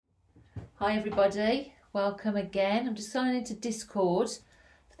Hi everybody, welcome again. I'm just signing into Discord.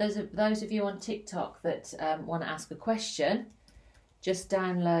 For those of you on TikTok that want to ask a question, just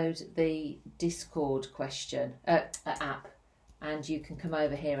download the Discord question app, and you can come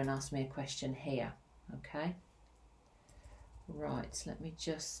over here and ask me a question here. Okay. Right. Let me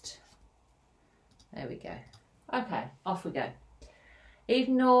just. There we go. Okay, off we go.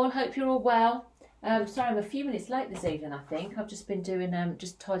 Evening all. Hope you're all well. Sorry, I'm a few minutes late this evening, I think. I've just been doing,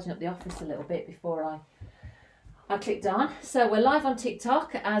 just tidying up the office a little bit before I clicked on. So we're live on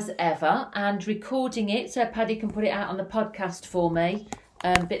TikTok as ever and recording it so Paddy can put it out on the podcast for me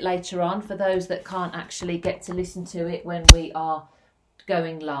a bit later on for those that can't actually get to listen to it when we are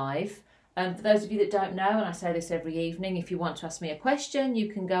going live. For those of you that don't know, and I say this every evening, if you want to ask me a question,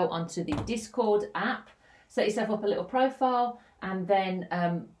 you can go onto the Discord app, set yourself up a little profile, and then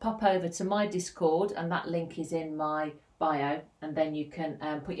pop over to my Discord, and that link is in my bio, and then you can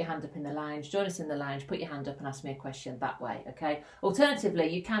put your hand up in the lounge, join us in the lounge, put your hand up and ask me a question that way, okay? Alternatively,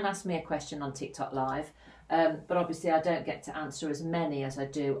 you can ask me a question on TikTok Live, but obviously I don't get to answer as many as I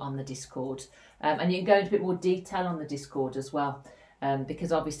do on the Discord. And you can go into a bit more detail on the Discord as well,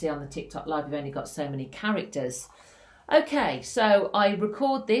 because obviously on the TikTok Live you've only got so many characters. Okay, so I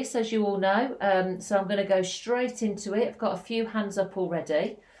record this, as you all know, so I'm going to go straight into it. I've got a few hands up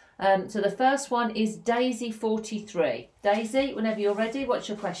already. So the first one is Daisy43. Daisy, whenever you're ready, what's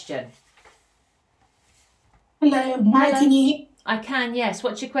your question? Hello, hi, can you hear? I can, yes.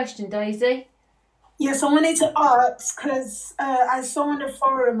 What's your question, Daisy? Yes, I wanted to ask, because I saw on the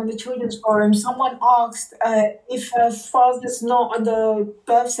forum, on the children's forum, someone asked if a father's not on the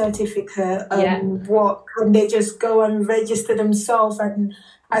birth certificate, what, can they just go and register themselves? And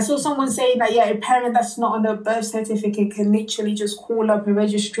I saw someone saying that, a parent that's not on the birth certificate can literally just call up a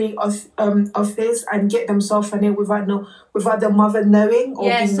registry office and get themselves on it without the mother knowing. Or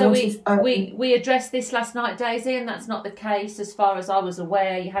yeah, so we addressed this last night, Daisy, and that's not the case. As far as I was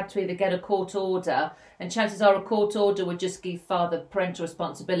aware, you had to either get a court order, and chances are a court order would just give father parental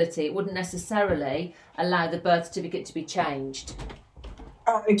responsibility. It wouldn't necessarily allow the birth certificate to be changed.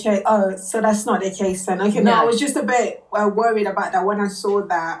 Oh, okay. Oh, so that's not the case then. Okay, no, I was just a bit worried about that when I saw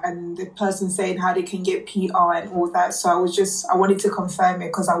that and the person saying how they can get PR and all that. So I wanted to confirm it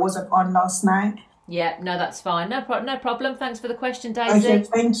because I wasn't on last night. Yeah, no, that's fine. No problem. Thanks for the question, Daisy. Okay,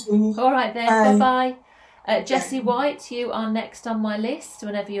 thank you. All right then, bye-bye. Jessie White, you are next on my list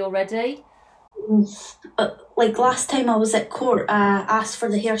whenever you're ready. Like last time I was at court, I asked for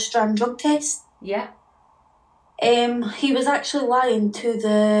the hair strand drug test. Yeah. He was actually lying to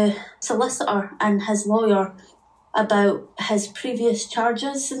the solicitor and his lawyer about his previous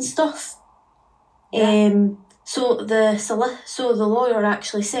charges and stuff. Yeah. So the lawyer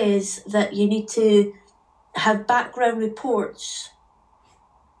actually says that you need to have background reports.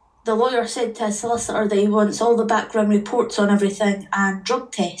 The lawyer said to his solicitor that he wants all the background reports on everything and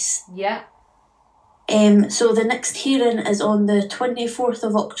drug tests. Yeah. So the next hearing is on the 24th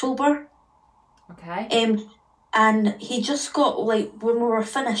of October. Okay. And he just got, when we were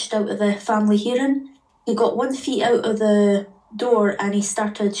finished out of the family hearing, he got 1 foot out of the door and he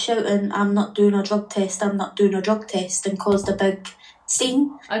started shouting, "I'm not doing a drug test, I'm not doing a drug test," and caused a big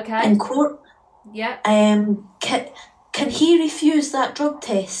scene in court. Yeah. Can he refuse that drug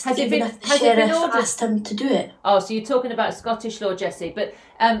test if the sheriff asked him to do it? Oh, so you're talking about Scottish law, Jessie. But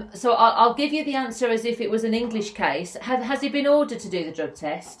so I'll give you the answer as if it was an English case. Has he been ordered to do the drug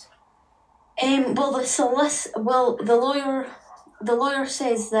test? The lawyer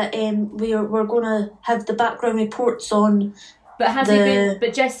says that we're going to have the background reports on. But has he been?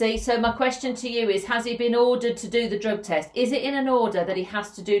 But Jessie, so my question to you is: has he been ordered to do the drug test? Is it in an order that he has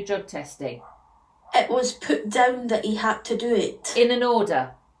to do drug testing? It was put down that he had to do it. In an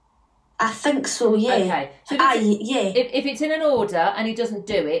order? I think so, yeah. Okay. So if it's in an order and he doesn't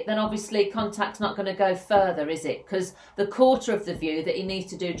do it, then obviously contact's not going to go further, is it? Because the court are of the view that he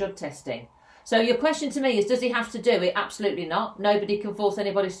needs to do drug testing. So your question to me is, does he have to do it? Absolutely not. Nobody can force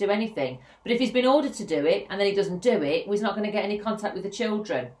anybody to do anything. But if he's been ordered to do it and then he doesn't do it, well, he's not going to get any contact with the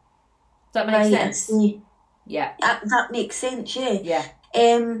children. Does that make sense? Yeah. That makes sense, yeah.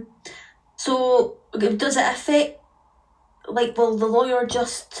 Yeah. So does it affect, will the lawyer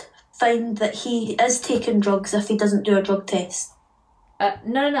just find that he is taking drugs if he doesn't do a drug test?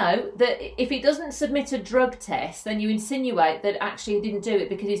 No. That if he doesn't submit a drug test, then you insinuate that actually he didn't do it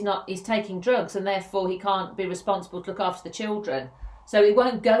because he's taking drugs and therefore he can't be responsible to look after the children. So it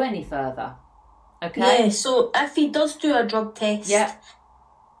won't go any further. Okay? Yeah, so if he does do a drug test,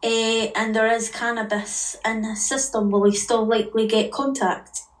 and there is cannabis in his system, will he still likely get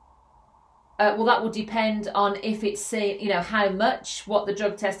contact? Well, that will depend on if it's seen, you know, how much, what the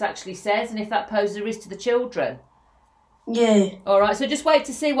drug test actually says, and if that poses a risk to the children. Yeah. All right, so just wait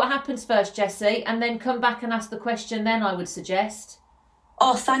to see what happens first, Jessie, and then come back and ask the question then, I would suggest.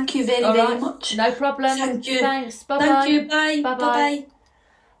 Oh, thank you very, very much. No problem. Thank you. Thanks. Bye-bye. Thank you. Bye. Bye-bye.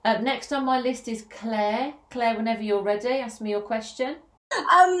 Next on my list is Claire. Claire, whenever you're ready, ask me your question.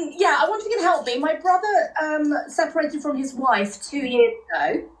 Yeah, I wonder if you can help me. My brother separated from his wife 2 years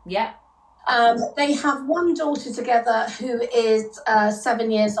ago. Yeah. They have one daughter together who is 7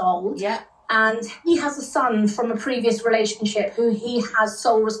 years old. Yeah. And he has a son from a previous relationship who he has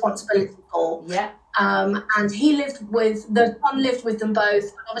sole responsibility for. Yeah. And the son lived with them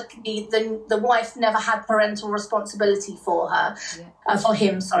both. Obviously, the wife never had parental responsibility for her, for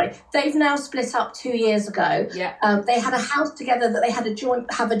him. Sorry, they've now split up 2 years ago. Yeah, they had a house together that they had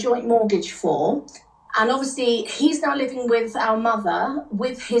have a joint mortgage for, and obviously he's now living with our mother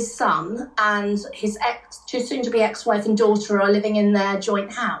with his son, and his soon to be ex-wife and daughter are living in their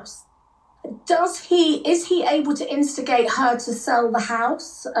joint house. Is he able to instigate her to sell the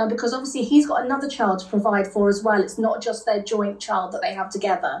house? Because obviously he's got another child to provide for as well. It's not just their joint child that they have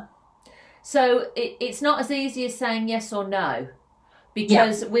together. So it's not as easy as saying yes or no,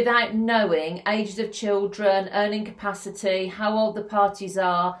 because without knowing ages of children, earning capacity, how old the parties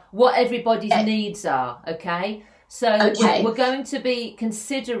are, what everybody's needs are, okay? So we're going to be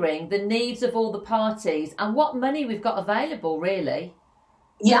considering the needs of all the parties and what money we've got available, really.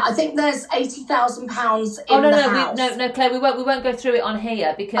 Yeah, I think there's £80,000 in the house. No, Claire, we won't go through it on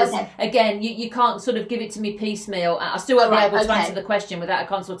here because again, you can't sort of give it to me piecemeal. I still won't be able to answer the question without a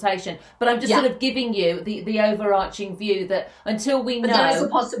consultation. But I'm just sort of giving you the overarching view that until we know, there is a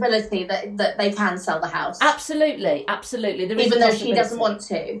possibility that they can sell the house. Absolutely. There is even though she doesn't want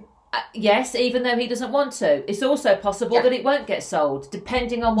to. Yes, even though he doesn't want to. It's also possible that it won't get sold,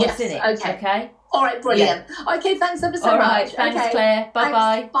 depending on what's in it. Okay. All right, brilliant. Yeah. Okay, thanks ever so much. All right, thanks, Claire.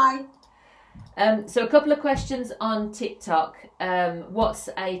 Bye-bye. Bye. So a couple of questions on TikTok. What's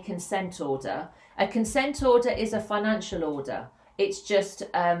a consent order? A consent order is a financial order. It's just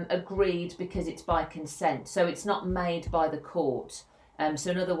agreed because it's by consent. So it's not made by the court.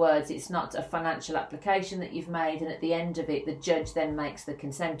 So in other words, it's not a financial application that you've made and at the end of it, the judge then makes the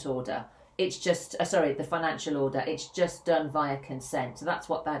consent order. It's just, the financial order. It's just done via consent. So that's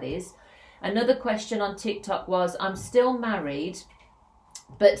what that is. Another question on TikTok was, I'm still married,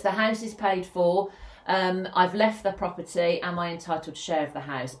 but the house is paid for. I've left the property. Am I entitled to share of the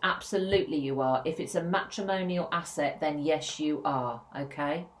house? Absolutely you are. If it's a matrimonial asset, then yes, you are.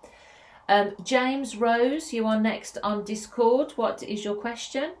 Okay. James Rose, you are next on Discord. What is your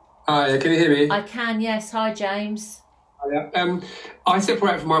question? Hi, can you hear me? I can, yes. Hi, James. I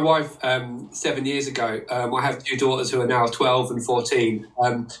separated from my wife 7 years ago. I have two daughters who are now 12 and 14.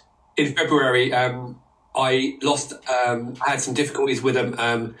 In February, I had some difficulties with them,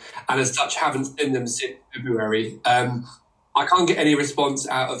 and as such, haven't seen them since February. I can't get any response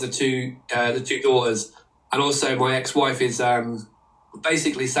out of the two daughters, and also my ex-wife is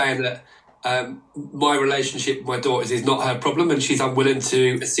basically saying that my relationship with my daughters is not her problem, and she's unwilling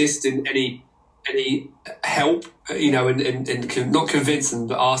to assist in any help, and not convince them,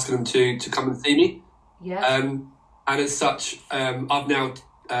 but asking them to come and see me. Yeah. And as such, I've now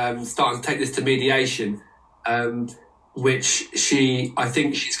starting to take this to mediation, which I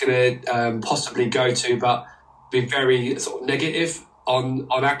think she's going to possibly go to, but be very sort of negative on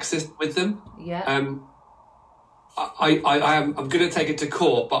access with them. Yeah. I'm going to take it to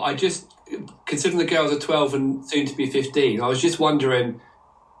court, but I just, considering the girls are 12 and soon to be 15, I was just wondering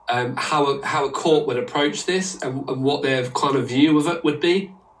how a court would approach this and what their kind of view of it would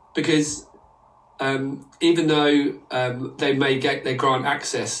be, because even though they may grant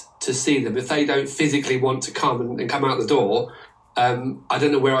access to see them, if they don't physically want to come and come out the door, I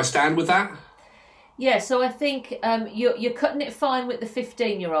don't know where I stand with that. Yeah, so I think you're cutting it fine with the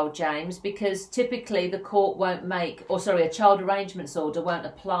 15-year-old, James, because typically the court won't a child arrangements order won't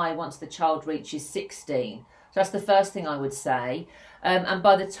apply once the child reaches 16. So that's the first thing I would say. And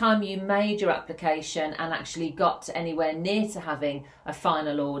by the time you made your application and actually got anywhere near to having a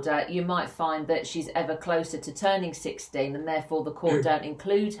final order, you might find that she's ever closer to turning 16 and therefore the court don't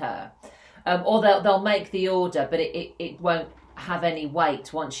include her. Or they'll make the order, but it won't have any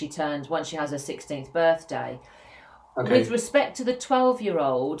weight once she has her 16th birthday. Okay. With respect to the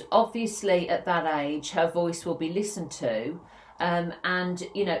 12-year-old, obviously at that age, her voice will be listened to. And,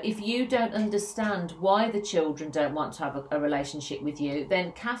 if you don't understand why the children don't want to have a relationship with you,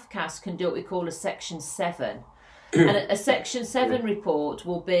 then CAFCASS can do what we call a Section 7. And a Section 7 report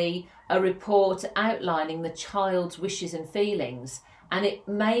will be a report outlining the child's wishes and feelings. and it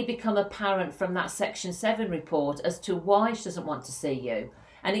may become apparent from that Section 7 report as to why she doesn't want to see you.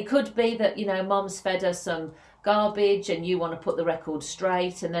 And it could be that, you know, mum's fed her some garbage and you want to put the record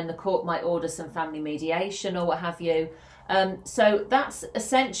straight, and then the court might order some family mediation or what have you. So that's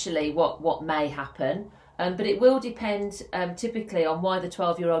essentially what may happen. But it will depend typically on why the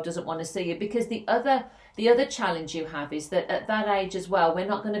 12-year-old doesn't want to see you, because the other challenge you have is that at that age as well, we're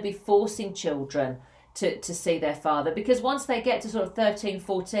not going to be forcing children to see their father, because once they get to sort of 13,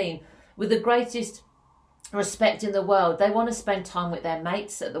 14, with the greatest respect in the world, they want to spend time with their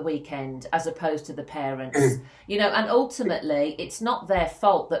mates at the weekend as opposed to the parents. You know, and ultimately it's not their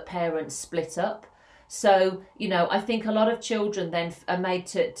fault that parents split up. So, you know, I think a lot of children then are made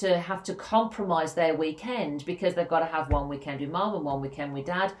to have to compromise their weekend because they've got to have one weekend with mum and one weekend with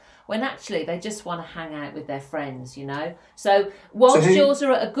dad, when actually they just want to hang out with their friends, you know. So whilst yours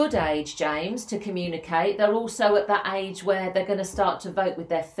are at a good age, James, to communicate, they're also at that age where they're going to start to vote with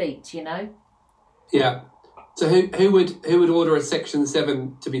their feet, you know. Yeah. So who would order a Section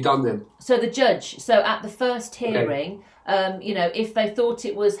 7 to be done then? So the judge. So at the first hearing, you know, if they thought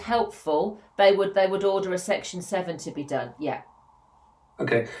it was helpful, they would order a Section 7 to be done. Yeah.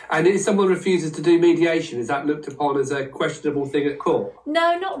 Okay. And if someone refuses to do mediation, is that looked upon as a questionable thing at court?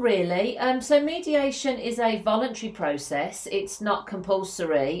 No, not really. So mediation is a voluntary process. It's not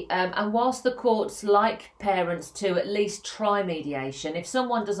compulsory. And whilst the courts like parents to at least try mediation, if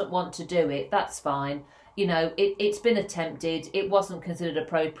someone doesn't want to do it, that's fine. You know, it's been attempted. It wasn't considered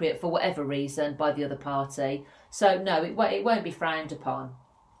appropriate for whatever reason by the other party. So, no, it won't be frowned upon.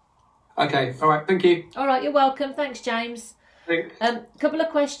 Okay. All right. Thank you. All right. You're welcome. Thanks, James. Thanks. Couple of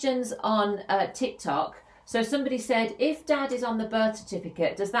questions on TikTok. So somebody said, if dad is on the birth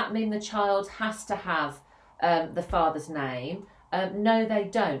certificate, does that mean the child has to have the father's name? No, they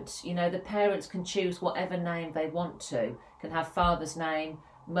don't. You know, the parents can choose whatever name they want to. Can have father's name,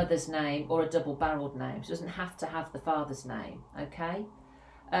 mother's name, or a double-barreled name. So it doesn't have to have the father's name, okay?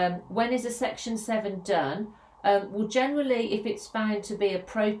 When is a Section 7 done? Well, generally, if it's found to be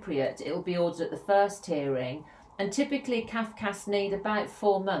appropriate, it will be ordered at the first hearing. And typically, CAFCAS need about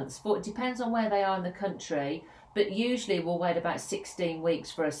 4 months. It depends on where they are in the country, but usually we'll wait about 16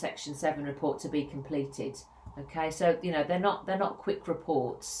 weeks for a Section 7 report to be completed. Okay, so, you know, they're not quick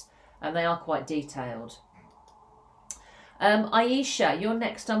reports, and they are quite detailed. Aisha, you're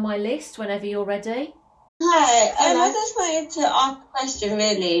next on my list whenever you're ready. Hi, I just wanted to ask a question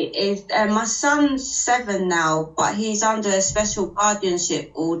really. Is my son's 7 now, but he's under a special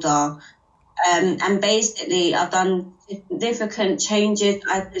guardianship order. And basically I've done significant changes,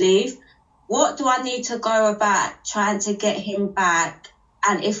 I believe. What do I need to go about trying to get him back,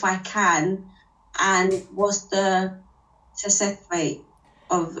 and if I can, and what's the success rate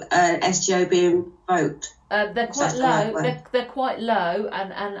of SGO being revoked? They're quite low. They're quite low,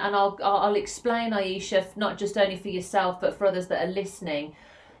 and I'll explain, Aisha, not just only for yourself but for others that are listening.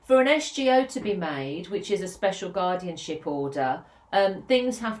 For an SGO to be made, which is a special guardianship order,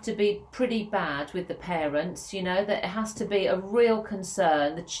 things have to be pretty bad with the parents. You know, that it has to be a real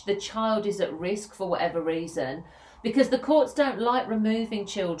concern. The child is at risk for whatever reason, because the courts don't like removing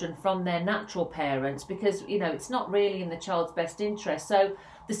children from their natural parents, because, you know, it's not really in the child's best interest. So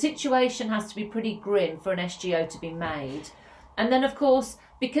the situation has to be pretty grim for an SGO to be made. And then, of course,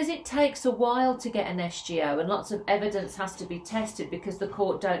 because it takes a while to get an SGO and lots of evidence has to be tested because the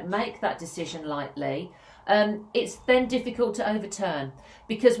court don't make that decision lightly, it's then difficult to overturn,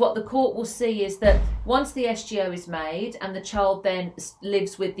 because what the court will see is that once the SGO is made and the child then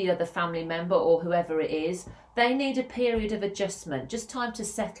lives with the other family member or whoever it is, they need a period of adjustment, just time to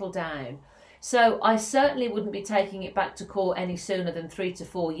settle down. So I certainly wouldn't be taking it back to court any sooner than 3 to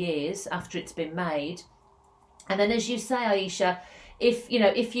 4 years after it's been made. And then, as you say, Aisha,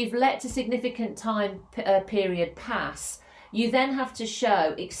 if you've let a significant time period pass, you then have to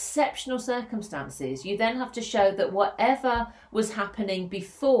show exceptional circumstances. You then have to show that whatever was happening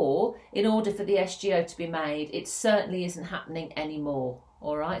before, in order for the SGO to be made, it certainly isn't happening anymore.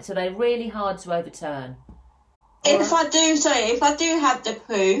 All right, so they're really hard to overturn. If I do have the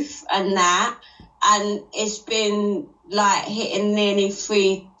proof and that, and it's been like hitting nearly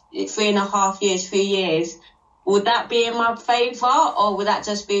 3.5 years, 3 years, would that be in my favour, or would that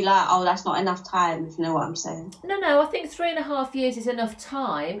just be like, oh, that's not enough time, if you know what I'm saying? No, I think 3.5 years is enough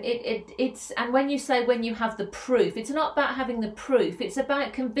time. It's and when you say when you have the proof, it's not about having the proof, it's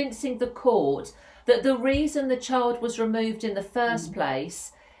about convincing the court that the reason the child was removed in the first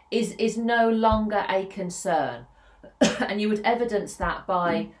place is no longer a concern. And you would evidence that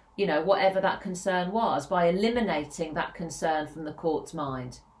by, you know, whatever that concern was, by eliminating that concern from the court's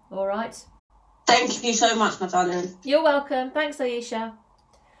mind. All right? Thank you so much, my darling. You're welcome. Thanks, Aisha.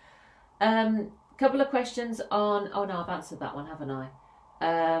 Couple of questions on... Oh, no, I've answered that one, haven't I?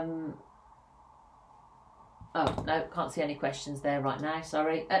 Oh, no, can't see any questions there right now,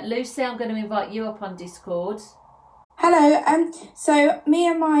 sorry. Lucy, I'm going to invite you up on Discord. Hello. So me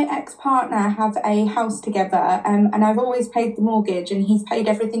and my ex-partner have a house together, and I've always paid the mortgage and he's paid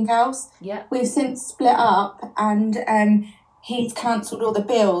everything else. Yeah. We've since split up, and he's cancelled all the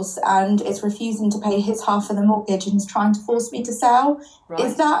bills and is refusing to pay his half of the mortgage and is trying to force me to sell. Right.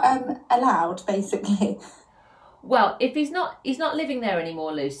 Is that allowed, basically? Well, if he's not living there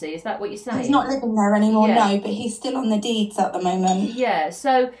anymore, Lucy, is that what you're saying? He's not living there anymore, Yeah. no, but he's still on the deeds at the moment. Yeah,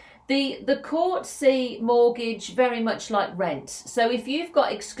 so the courts see mortgage very much like rent. So if you've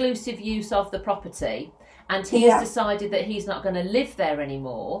got exclusive use of the property and he has decided that he's not going to live there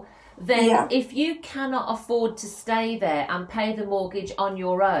anymore, then if you cannot afford to stay there and pay the mortgage on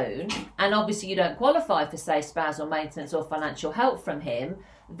your own, and obviously you don't qualify for, say, spousal maintenance or financial help from him,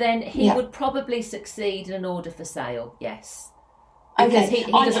 then he would probably succeed in an order for sale, yes. Because Okay,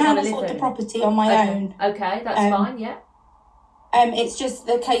 he I doesn't can want to live afford there. the property on my own. Okay, that's fine, yeah. It's just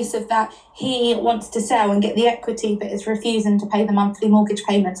the case of that he wants to sell and get the equity, but is refusing to pay the monthly mortgage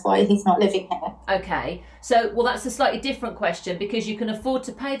payments while he's not living here. Okay, so, well, that's a slightly different question because you can afford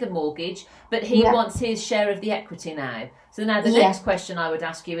to pay the mortgage, but he wants his share of the equity now. So now the next question I would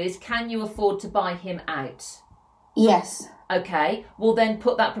ask you is, can you afford to buy him out? Yes. Okay, well then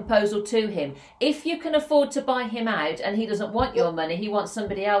put that proposal to him. If you can afford to buy him out and he doesn't want your money, he wants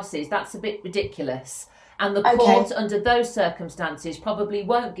somebody else's, that's a bit ridiculous. And the court, under those circumstances, probably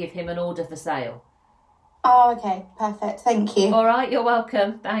won't give him an order for sale. Oh, okay, perfect. Thank you. All right, you're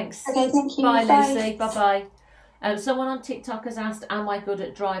welcome. Thanks. Okay, thank you. Bye, Bye. Lucy. Bye-bye. Someone on TikTok has asked, am I good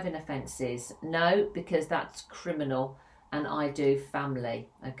at driving offences? No, because that's criminal and I do family,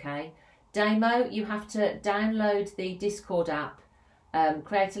 okay? Damo, you have to download the Discord app,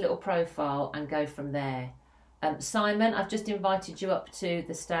 create a little profile and go from there. Simon, I've just invited you up to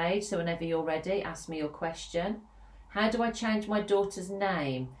the stage, so whenever you're ready, ask me your question. How do I change my daughter's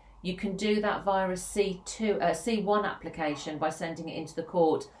name? You can do that via a C1 application by sending it into the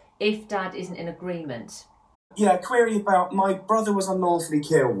court if Dad isn't in agreement. Yeah, query about my brother was unlawfully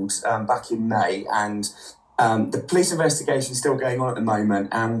killed back in May, and the police investigation is still going on at the moment,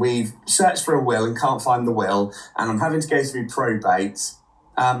 and we've searched for a will and can't find the will, and I'm having to go through probate.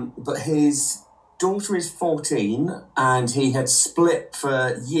 But his daughter is 14, and he had split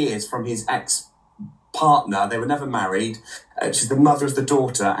for years from his ex-partner. They were never married. She's the mother of the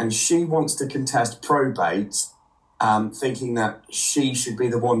daughter, and she wants to contest probate, thinking that she should be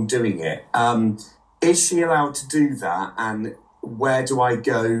the one doing it. Is she allowed to do that, and where do I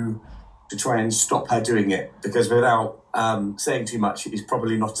go to try and stop her doing it? Because without saying too much, she's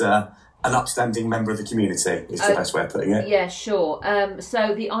probably not an upstanding member of the community, is the best way of putting it. Yeah, sure.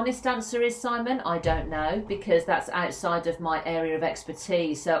 So the honest answer is, Simon, I don't know, because that's outside of my area of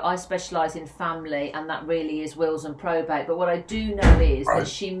expertise. So I specialise in family, and that really is wills and probate. But what I do know is that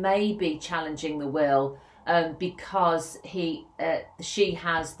she may be challenging the will because she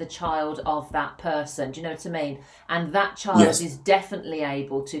has the child of that person. Do you know what I mean? And that child is definitely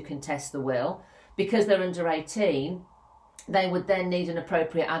able to contest the will. Because they're under 18, they would then need an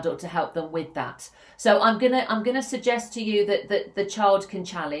appropriate adult to help them with that. So I'm gonna suggest to you that the child can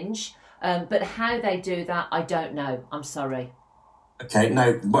challenge, but how they do that, I don't know. I'm sorry. Okay,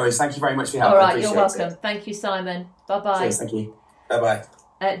 no worries. Thank you very much for your help. All right, you're welcome. Thank you, Simon. Bye-bye. Cheers, thank you. Bye-bye.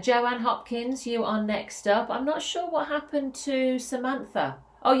 Joanne Hopkins, you are next up. I'm not sure what happened to Samantha.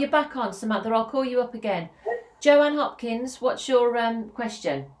 Oh, you're back on, Samantha. I'll call you up again. Joanne Hopkins, what's your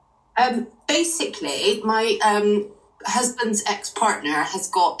question? Basically, my husband's ex-partner has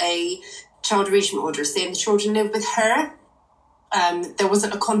got a child arrangement order saying the children live with her. There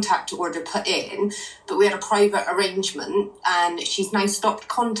wasn't a contact order put in, but we had a private arrangement and she's now stopped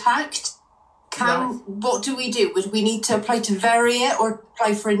contact. What do we do? Would we need to apply to vary it or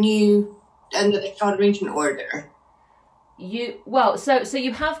apply for another child arrangement order? So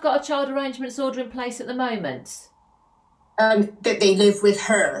you have got a child arrangements order in place at the moment? That they live with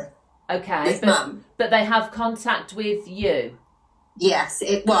her. Okay. With Mum. But they have contact with you? Yes,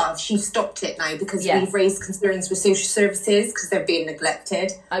 she's stopped it now because we've raised concerns with social services because they're being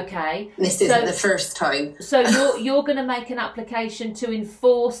neglected. Okay. And this isn't the first time. So you're going to make an application to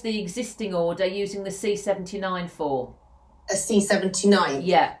enforce the existing order using the C79 form? A C79?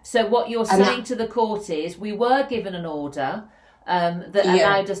 Yeah. So what you're saying to the court is, we were given an order that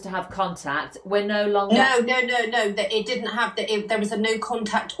allowed us to have contact. We're no longer... No. That it didn't have... There was a no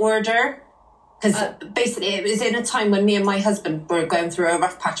contact order. Because basically it was in a time when me and my husband were going through a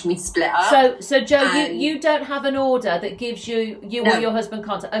rough patch and we split up. So Joe, you don't have an order that gives you No. or your husband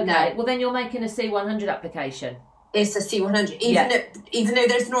contact. Okay, No. well then you're making a C100 application. It's a C100. Yeah. Even though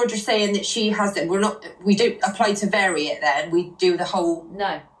there's an order saying that she has it, we don't apply to vary it then. We do the whole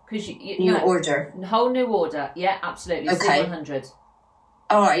No, because you new order. whole new order. Yeah, absolutely. Okay. C100.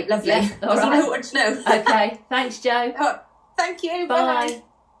 All right, lovely. Yeah, all That's all I right. want to know. Okay, thanks, Joe. Thank you. Bye.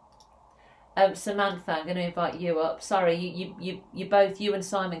 Samantha, I'm going to invite you up. Sorry, you both, you and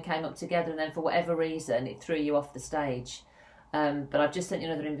Simon came up together, and then for whatever reason it threw you off the stage. But I've just sent you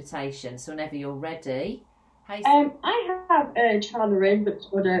another invitation, so whenever you're ready. Hey, I have a child arrangement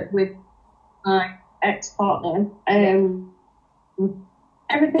order with my ex-partner.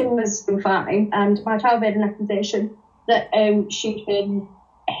 Everything was fine, and my child made an accusation that she'd been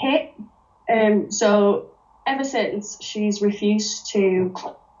hit. So ever since, she's refused to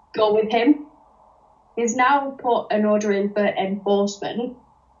go with him. He's now put an order in for enforcement.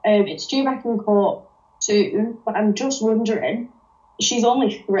 It's due back in court soon, but I'm just wondering, she's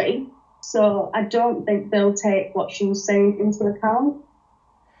only 3, so I don't think they'll take what she's saying into account.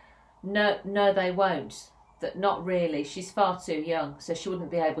 No, they won't. Not really. She's far too young, so she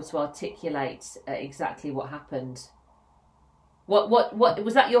wouldn't be able to articulate exactly what happened. What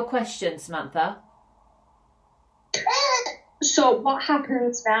was that your question, Samantha? So what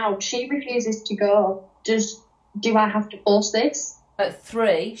happens now? She refuses to go. Do I have to force this? At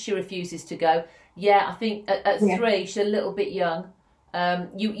 3, she refuses to go. Yeah, I think at 3, she's a little bit young.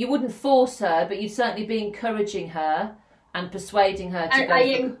 You wouldn't force her, but you'd certainly be encouraging her and persuading her to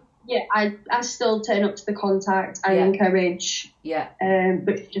go. I still turn up to the contact. I encourage. Yeah.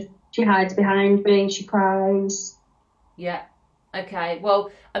 But she hides behind me. She cries. Yeah. Okay.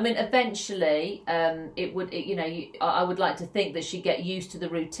 Well, I mean, eventually, I would like to think that she'd get used to the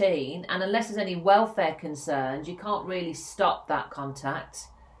routine, and unless there's any welfare concerns, you can't really stop that contact.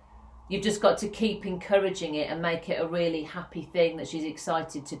 You've just got to keep encouraging it and make it a really happy thing that she's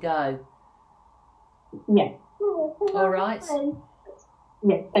excited to go. Yeah. All right.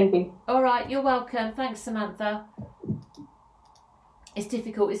 Yeah, thank you. All right, you're welcome. Thanks, Samantha. It's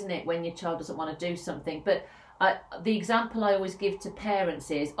difficult, isn't it, when your child doesn't want to do something? But the example I always give to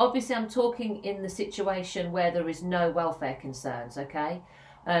parents is, obviously I'm talking in the situation where there is no welfare concerns, okay?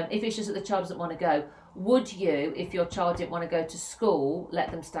 If it's just that the child doesn't want to go, would you, if your child didn't want to go to school,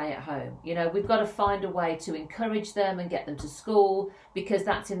 let them stay at home? You know, we've got to find a way to encourage them and get them to school because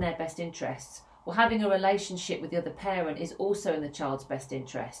that's in their best interests. Well, having a relationship with the other parent is also in the child's best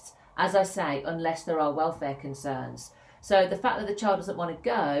interests, as I say, unless there are welfare concerns. So the fact that the child doesn't want to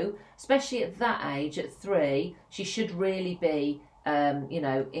go, especially at that age, at 3, she should really be,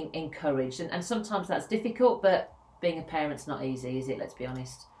 encouraged. And sometimes that's difficult, but being a parent's not easy, is it? Let's be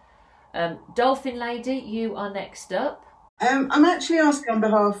honest. Dolphin Lady, you are next up. I'm actually asking on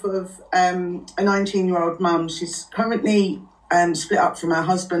behalf of a 19-year-old mum. She's currently split up from her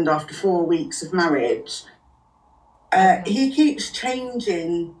husband after 4 weeks of marriage. He keeps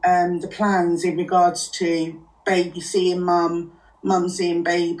changing the plans in regards to baby seeing mum, mum seeing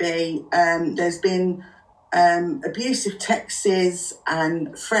baby. There's been abusive texts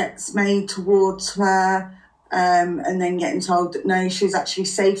and threats made towards her, and then getting told that no, she's actually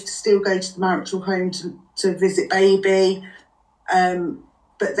safe to still go to the marital home to visit baby.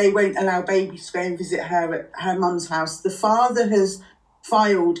 But they won't allow baby to go and visit her at her mum's house. The father has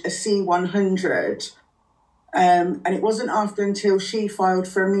filed a C100, and it wasn't until she filed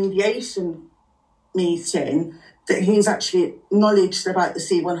for a mediation meeting that he's actually acknowledged about the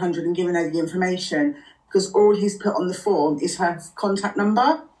C100 and given her the information, because all he's put on the form is her contact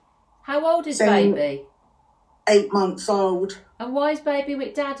number. How old is baby? 8 months old. And why is baby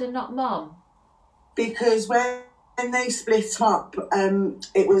with dad and not mum? Because when they split up,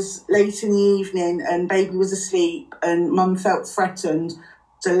 it was late in the evening and baby was asleep and mum felt threatened,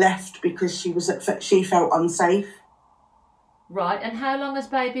 so left because she felt unsafe. Right, and how long has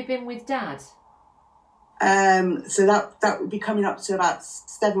baby been with dad? So that would be coming up to about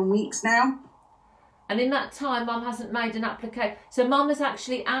 7 weeks now. And in that time, mum hasn't made an application. So mum has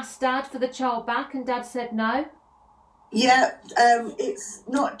actually asked dad for the child back and dad said no? Yeah, it's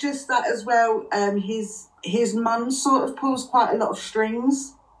not just that as well. His mum sort of pulls quite a lot of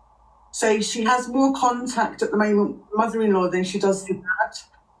strings. So she has more contact at the moment with mother-in-law than she does with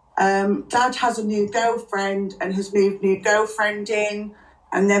dad. Dad has a new girlfriend and has moved new girlfriend in,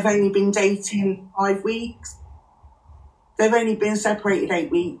 and they've only been dating 5 weeks. They've only been separated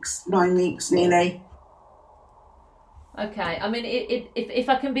 8 weeks, 9 weeks nearly. Okay, I mean, if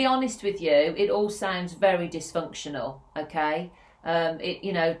I can be honest with you, it all sounds very dysfunctional, okay?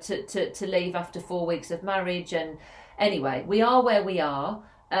 to leave after 4 weeks of marriage. And anyway, we are where we are.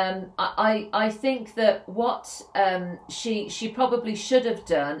 I think that what she probably should have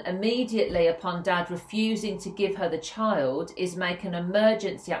done immediately upon Dad refusing to give her the child is make an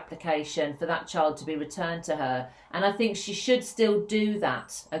emergency application for that child to be returned to her. And I think she should still do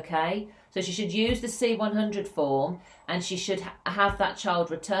that, okay? So she should use the C100 form and she should have that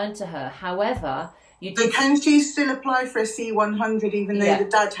child returned to her. However, so can she still apply for a C100 even though the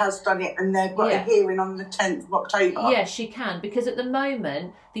dad has done it and they've got a hearing on the 10th of October? Yes, she can, because at the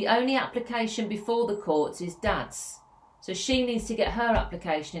moment, the only application before the courts is Dad's. So she needs to get her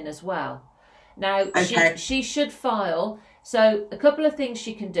application in as well. Now, she should file. So a couple of things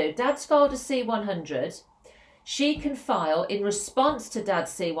she can do. Dad's filed a C100. She can file, in response to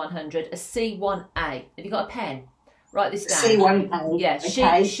Dad's C100, a C1A. Have you got a pen? Write this down. C1A.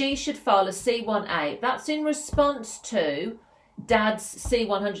 Yeah, she should file a C1A. That's in response to Dad's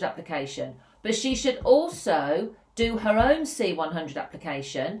C100 application. But she should also do her own C100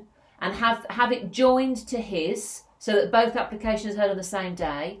 application and have it joined to his so that both applications are heard on the same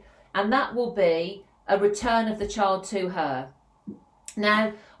day. And that will be a return of the child to her.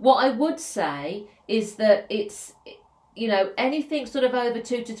 Now, what I would say is that it's... anything sort of over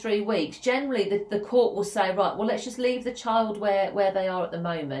 2 to 3 weeks, generally the court will say, right, well, let's just leave the child where they are at the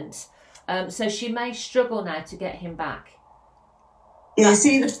moment. So she may struggle now to get him back. Yeah,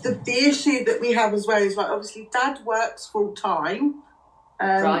 see, the issue that we have as well is, like, obviously Dad works full time.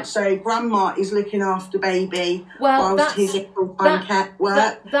 Right. So Grandma is looking after baby whilst he's in full-time cat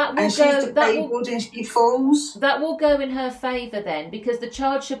work. And she's disabled and she falls. That will go in her favour then, because the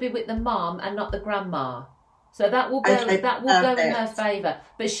child should be with the mum and not the grandma. So that will go. That will go in her favour,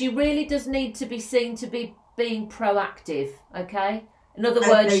 but she really does need to be seen to be being proactive. Okay. In other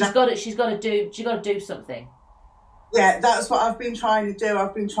words, she's got to do something. Yeah, that's what I've been trying to do.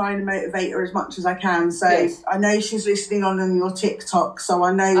 I've been trying to motivate her as much as I can. So I know she's listening on your TikTok, so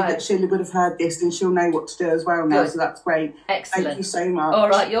I know that she would have heard this and she'll know what to do as well now. So that's great. Excellent. Thank you so much. All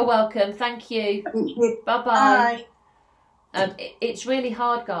right, you're welcome. Thank you. Thank you. Bye-bye. Bye. It's really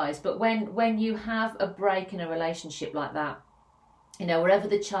hard, guys, but when you have a break in a relationship like that, wherever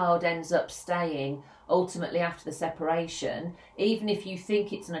the child ends up staying ultimately after the separation, even if you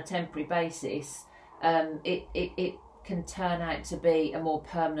think it's on a temporary basis, it can turn out to be a more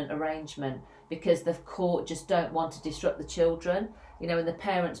permanent arrangement because the court just don't want to disrupt the children. When the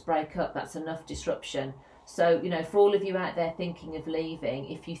parents break up, that's enough disruption. So, for all of you out there thinking of leaving,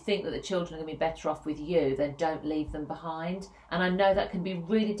 if you think that the children are going to be better off with you, then don't leave them behind. And I know that can be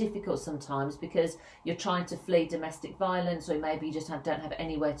really difficult sometimes because you're trying to flee domestic violence, or maybe you just don't have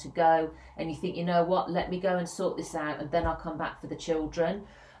anywhere to go and you think, you know what, let me go and sort this out and then I'll come back for the children.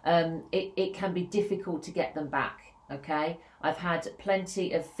 It can be difficult to get them back, okay? I've had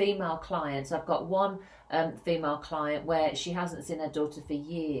plenty of female clients. I've got one female client where she hasn't seen her daughter for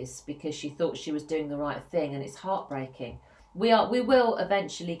years because she thought she was doing the right thing, and it's heartbreaking. We will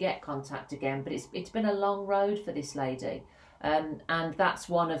eventually get contact again, but it's been a long road for this lady, and that's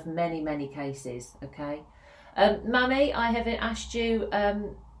one of many cases. Okay, Mammy, I have asked you,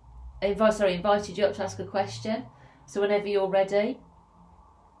 invited you up to ask a question. So whenever you're ready.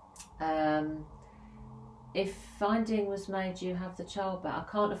 If finding was made, you have the child back. I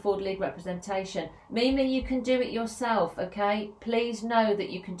can't afford legal representation. Mimi, you can do it yourself, okay? Please know that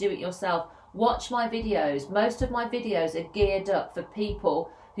you can do it yourself. Watch my videos. Most of my videos are geared up for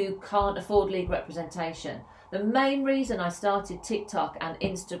people who can't afford legal representation. The main reason I started TikTok and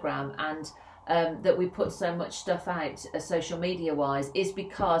Instagram and that we put so much stuff out social media wise is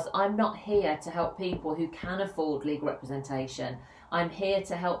because I'm not here to help people who can afford legal representation. I'm here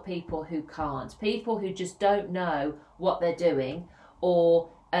to help people who can't, people who just don't know what they're doing or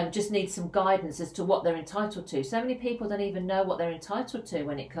just need some guidance as to what they're entitled to. So many people don't even know what they're entitled to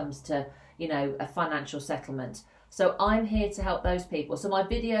when it comes to, a financial settlement. So I'm here to help those people. So my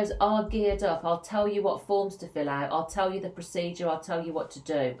videos are geared up. I'll tell you what forms to fill out. I'll tell you the procedure. I'll tell you what to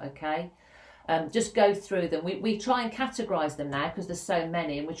do, okay? Just go through them. We try and categorise them now because there's so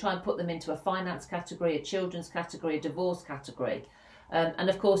many, and we try and put them into a finance category, a children's category, a divorce category. And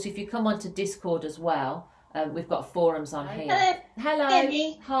of course, if you come onto Discord as well, we've got forums on here. Hello.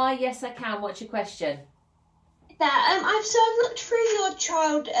 Hi, yes I can. What's your question? I've looked through your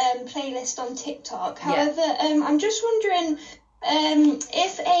child playlist on TikTok. However, I'm just wondering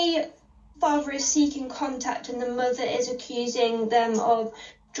if a father is seeking contact and the mother is accusing them of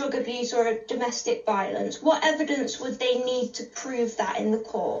drug abuse or domestic violence, what evidence would they need to prove that in the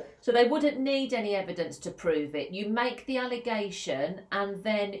court? So they wouldn't need any evidence to prove it. You make the allegation and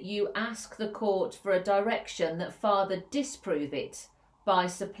then you ask the court for a direction that father disprove it by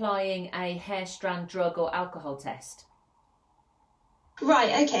supplying a hair strand drug or alcohol test.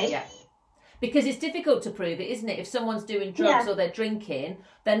 Right, okay. Yeah. Because it's difficult to prove it, isn't it? If someone's doing drugs or they're drinking,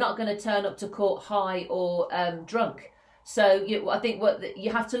 they're not going to turn up to court high or drunk. So I think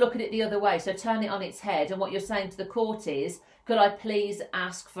you have to look at it the other way. So turn it on its head. And what you're saying to the court is, could I please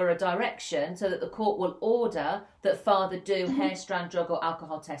ask for a direction so that the court will order that father do hair strand drug or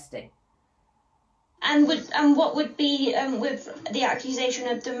alcohol testing? And what would be with the accusation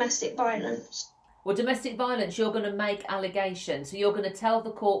of domestic violence? Well, domestic violence, you're going to make allegations. So you're going to tell the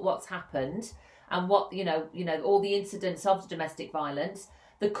court what's happened and what, all the incidents of domestic violence.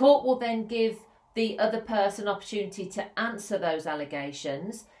 The court will then give the other person opportunity to answer those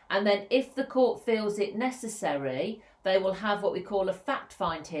allegations. And then if the court feels it necessary, they will have what we call a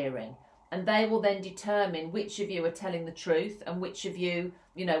fact-find hearing. And they will then determine which of you are telling the truth and which of you,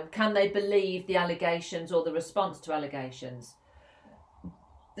 can they believe the allegations or the response to allegations.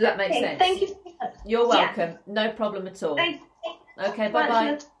 Does that make sense? Thank you. You're welcome. No problem at all. Okay,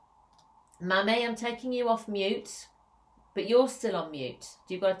 bye-bye. Mammy, I'm taking you off mute, but you're still on mute.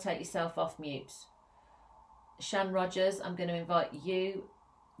 You've got to take yourself off mute. Shan Rogers, I'm going to invite you.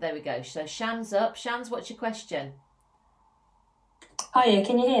 There we go. So Shan's up. Shan's, what's your question? Hiya,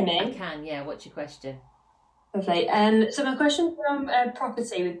 can you hear me? I can, yeah. What's your question? Lovely. So my question from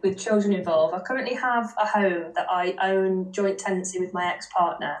property with children involved. I currently have a home that I own joint tenancy with my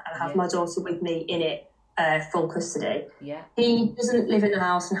ex-partner and have my daughter with me in it, full custody. Yeah. He doesn't live in the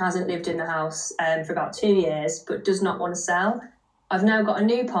house and hasn't lived in the house for about 2 years, but does not want to sell. I've now got a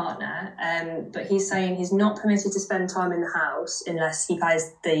new partner, but he's saying he's not permitted to spend time in the house unless he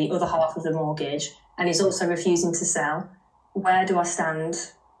pays the other half of the mortgage, and he's also refusing to sell. Where do I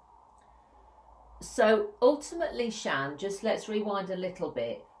stand? So ultimately, Shan, just let's rewind a little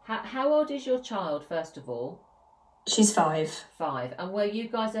bit. How old is your child, first of all? She's 5. 5. And were you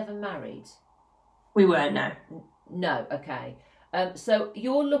guys ever married? We weren't, no. No, okay. So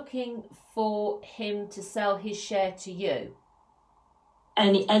you're looking for him to sell his share to you?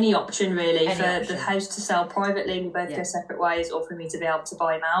 Any option, really, for the house to sell privately, we both go separate ways, or for me to be able to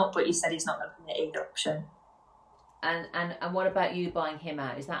buy him out, but he said he's not looking at either option. And what about you buying him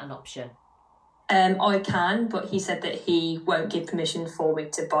out? Is that an option? I can, but he said that he won't give permission for me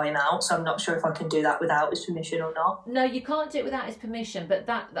to buy him out, so I'm not sure if I can do that without his permission or not. No, you can't do it without his permission, but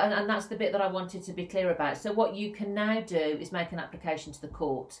that's the bit that I wanted to be clear about. So what you can now do is make an application to the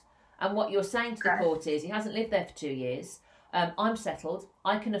court. And what you're saying to the court is, he hasn't lived there for 2 years, I'm settled,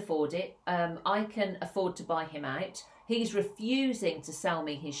 I can afford it, I can afford to buy him out, he's refusing to sell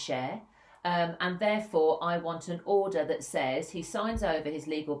me his share, and therefore I want an order that says he signs over his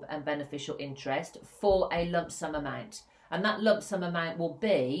legal and beneficial interest for a lump sum amount. And that lump sum amount will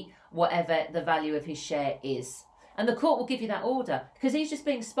be whatever the value of his share is. And the court will give you that order, because he's just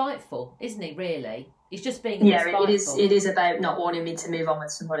being spiteful, isn't he, really? He's just being spiteful. It is about not wanting me to move on with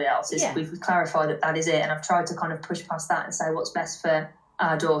somebody else. We've clarified that is it, and I've tried to kind of push past that and say what's best for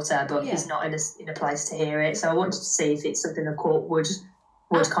our daughter, but he's not in a place to hear it. So I wanted to see if it's something the court would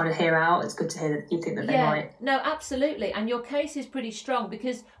kind of hear out. It's good to hear that you think that they might. No, absolutely. And your case is pretty strong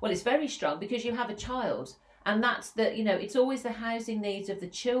because, well, it's very strong because you have a child. And that's it's always the housing needs of the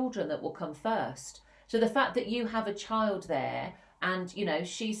children that will come first. So the fact that you have a child there and,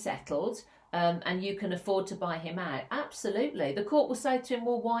 she's settled and you can afford to buy him out, absolutely. The court will say to him,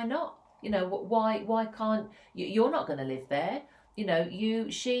 well, why not? Why can't you're not going to live there?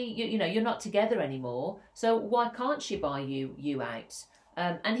 You're not together anymore. So why can't she buy you out?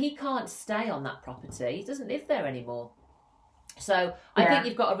 And he can't stay on that property. He doesn't live there anymore. So I think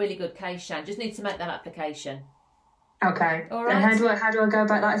you've got a really good case, Shan. Just need to make that application. Okay. All right. And how do I go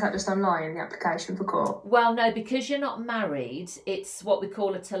about that? Is that just online, the application for court? Well, no, because you're not married, it's what we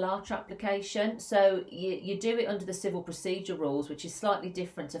call a TOLATA application. So you do it under the civil procedure rules, which is slightly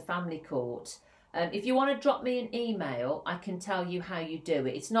different to family court. If you want to drop me an email, I can tell you how you do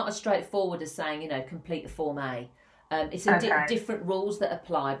it. It's not as straightforward as saying, complete the Form A. It's different rules that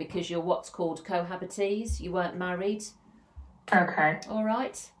apply because you're what's called cohabitees. You weren't married. Okay. All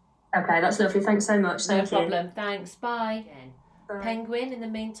right. Okay, that's lovely. Thanks so much. No problem. Thanks. Bye. Penguin, in the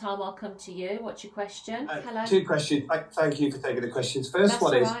meantime, I'll come to you. What's your question? Hello. 2 questions. Thank you for taking the questions. First That's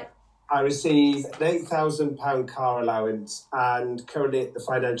one is, right. I received an £8,000 car allowance and currently at the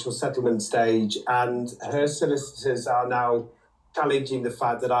financial settlement stage, and her solicitors are now challenging the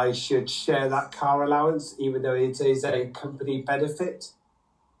fact that I should share that car allowance, even though it is a company benefit.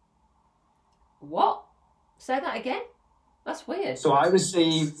 What? Say that again? That's weird. So I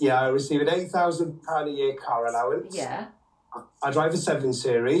receive an £8,000 a year car allowance. Yeah. I drive a 7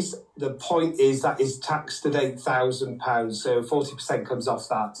 Series. The point is that is taxed at £8,000, so 40% comes off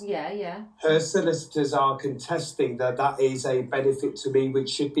that. Yeah. Her solicitors are contesting that is a benefit to me which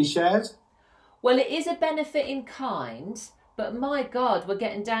should be shared. Well, it is a benefit in kind, but my God, we're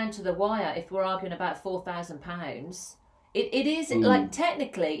getting down to the wire if we're arguing about £4,000. It is, like,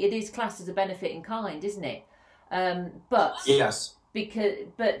 technically, it is classed as a benefit in kind, isn't it? But yes,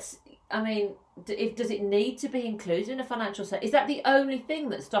 but I mean, does it need to be included in a financial set? Is that the only thing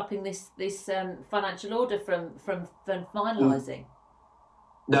that's stopping this financial order from finalising?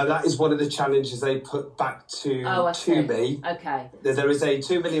 No, that is one of the challenges they put back to me. Okay. There is a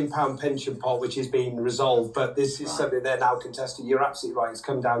 £2 million pension pot which is being resolved, but this is something they're now contesting. You're absolutely right. It's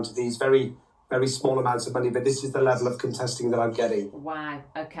come down to these very, very small amounts of money, but this is the level of contesting that I'm getting. Wow.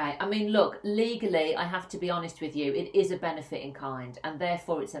 Okay. I mean, look, legally, I have to be honest with you. It is a benefit in kind, and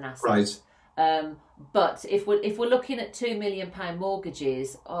therefore it's an asset. Right. But if we're looking at £2 million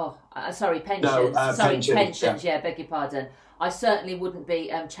mortgages, pensions. Pensions. Yeah, beg your pardon. I certainly wouldn't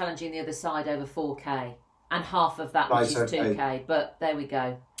be challenging the other side over 4K and half of that, which is 2K. But there we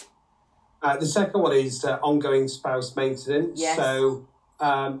go. The second one is ongoing spouse maintenance. Yes. So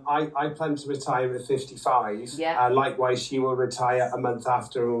I plan to retire at 55. Yeah. Likewise, she will retire a month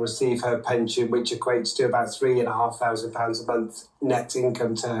after and will receive her pension, which equates to about £3,500 a month net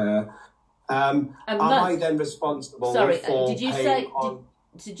income to her. Am I then responsible for did you paying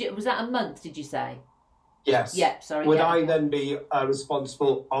say, was that a month, did you say? Yes. Yep, sorry. Would I then be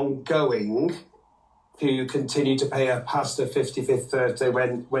responsible ongoing to continue to pay her past her 55th birthday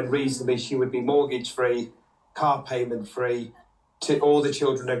when reasonably she would be mortgage-free, car payment-free, all the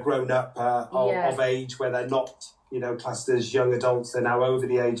children are grown up of age where they're not, classed as young adults, they're now over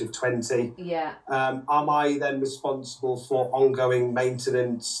the age of 20. Yeah. Am I then responsible for ongoing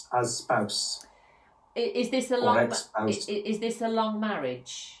maintenance as spouse? Is this a long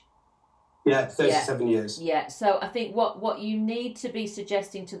marriage? Yeah, 37 years. Yeah, so I think what you need to be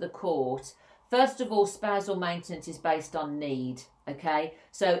suggesting to the court, first of all, spousal maintenance is based on need, okay?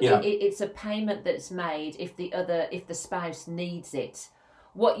 So it's a payment that's made if the spouse needs it.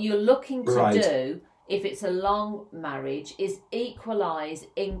 What you're looking to do, if it's a long marriage, is equalise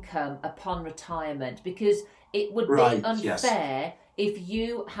income upon retirement, because it would be unfair if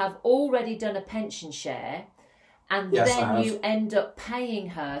you have already done a pension share and then you end up paying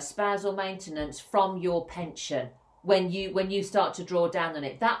her spousal maintenance from your pension when you start to draw down on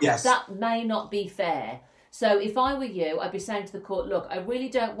it. That may not be fair. So if I were you, I'd be saying to the court, look, I really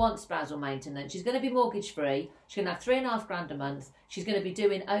don't want spousal maintenance. She's going to be mortgage free. She's going to have £3,500 a month. She's going to be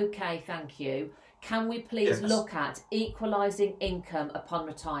doing okay, thank you. Can we please look at equalising income upon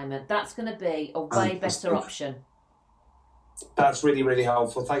retirement? That's going to be a way better option. That's really, really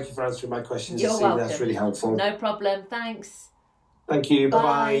helpful. Thank you for answering my questions. You're welcome. That's really helpful. No problem. Thanks. Thank you.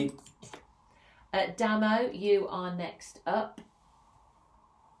 Bye-bye. Damo, you are next up.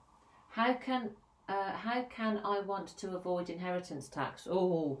 How can I want to avoid inheritance tax?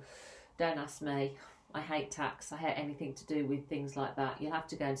 Oh, don't ask me. I hate tax. I hate anything to do with things like that. You'll have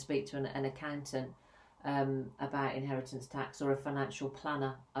to go and speak to an accountant about inheritance tax, or a financial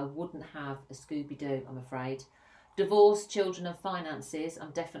planner. I wouldn't have a Scooby-Doo, I'm afraid. Divorce, children and finances,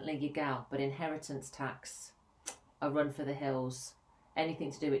 I'm definitely your gal, but inheritance tax, I run for the hills.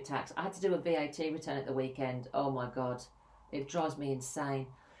 Anything to do with tax. I had to do a VAT return at the weekend. Oh my God, it drives me insane.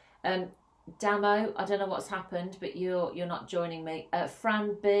 Damo, I don't know what's happened, but you're not joining me.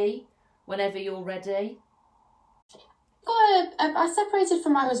 Fran B, whenever you're ready. I separated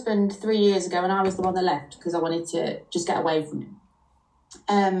from my husband 3 years ago, and I was the one that left because I wanted to just get away from him.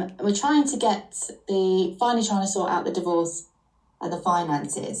 We're finally trying to sort out the divorce and the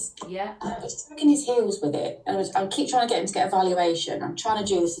finances. Yeah. I'm just dragging his heels with it. And I keep trying to get him to get a valuation. I'm trying to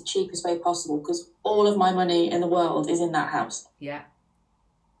do this the cheapest way possible because all of my money in the world is in that house. Yeah.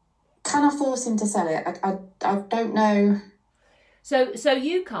 Can I force him to sell it? I don't know. So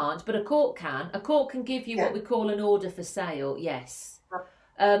you can't, but a court can. A court can give you what we call an order for sale. Yes.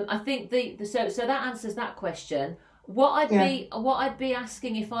 I think so that answers that question. What I'd be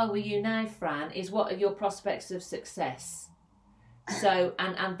asking if I were you now, Fran, is what are your prospects of success? So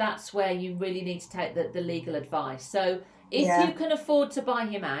and that's where you really need to take the legal advice. So if you can afford to buy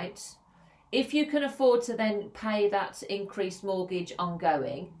him out, if you can afford to then pay that increased mortgage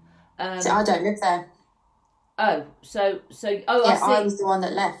ongoing. So I don't live there. Oh, so I was the one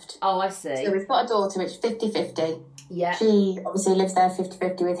that left. Oh, I see. So we've got a daughter which is 50-50. Yeah. She obviously lives there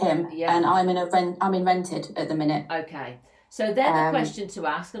 50-50 with him. Yeah. And I'm in rented at the minute. Okay. So then the question to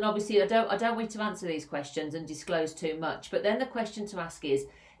ask, and obviously I don't want you to answer these questions and disclose too much, but then the question to ask is,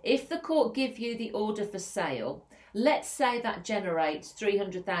 if the court give you the order for sale, let's say that generates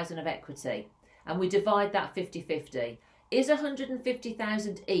 300,000 of equity, and we divide that 50-50, is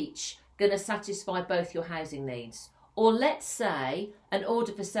 150,000 each going to satisfy both your housing needs? Or let's say an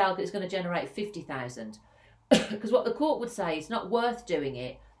order for sale is going to generate 50,000, because what the court would say is not worth doing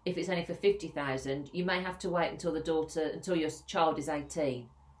it if it's only for 50,000. You may have to wait until your child is 18.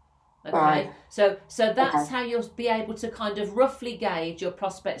 Okay, Right. so that's Okay. how you'll be able to kind of roughly gauge your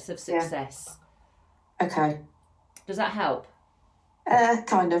prospects of success. Okay. Does that help?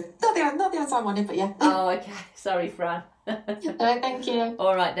 Kind of. Not the answer I wanted, but yeah. Oh, okay. Sorry, Fran. Thank you.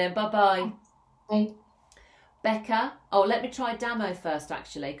 All right then. Bye-bye. Bye. Becca. Oh, let me try Damo first,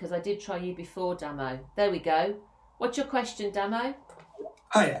 actually, because I did try you before, Damo. There we go. What's your question, Damo?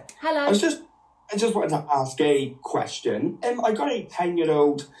 Hiya. Hello. I just wanted to ask a question. I got a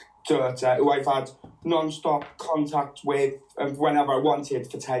 10-year-old daughter who I've had non-stop contact with whenever I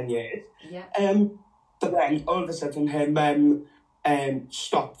wanted for 10 years. Yeah. But then all of a sudden her mum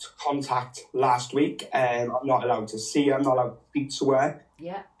stopped contact last week. I'm not allowed to see her, I'm not allowed to speak to her.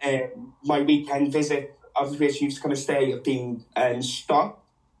 Yeah. My weekend visit, obviously she used to come and stay, have been stopped.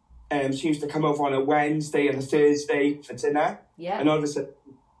 She used to come over on a Wednesday and a Thursday for dinner. Yeah. And all of a sudden,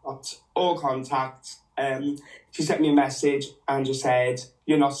 got all contact. She sent me a message and just said,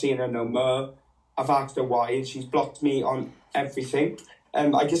 "You're not seeing her no more." I've asked her why, and she's blocked me on everything.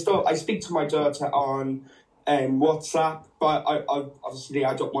 I speak to my daughter on WhatsApp, but I obviously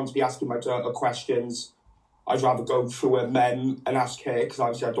I don't want to be asking my daughter questions. I'd rather go through her mum and ask her, because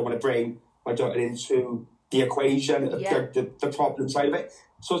obviously I don't want to bring my daughter into the equation, the problem side of it.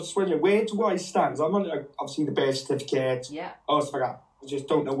 So I was just wondering, where do I stand? I'm on obviously the birth certificate. Yeah. Oh, stuff like that. I just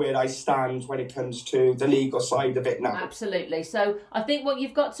don't know where I stand when it comes to the legal side of it now. Absolutely. So I think what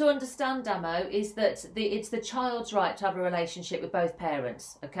you've got to understand, Damo, is that it's the child's right to have a relationship with both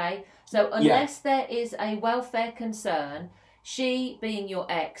parents, okay? So unless there is a welfare concern, she, being your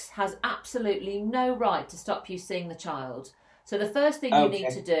ex, has absolutely no right to stop you seeing the child. So the first thing you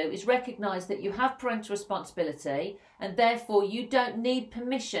need to do is recognise that you have parental responsibility, and therefore you don't need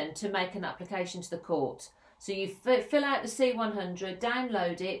permission to make an application to the court. So you fill out the C100,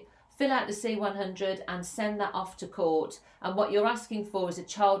 download it, fill out the C100 and send that off to court. And what you're asking for is a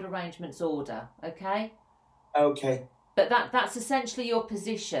child arrangements order, okay? Okay. But that's essentially your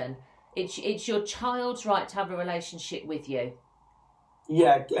position. It's your child's right to have a relationship with you.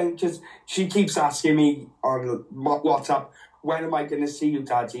 Yeah, because she keeps asking me on WhatsApp, when am I going to see you,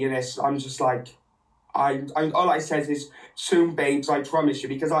 Daddy? And I'm just like, all I said is, soon, babes, I promise you.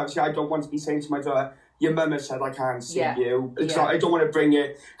 Because obviously I don't want to be saying to my daughter, your mum has said I can't see you. It's like, I don't want to bring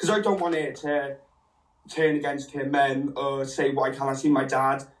it, because I don't want it to turn against her mum or say, why can't I see my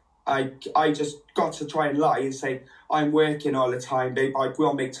dad? I just got to try and lie and say, I'm working all the time, babe, I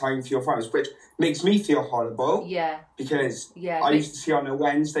will make time for your friends, which makes me feel horrible. Yeah. Because I used to see her on a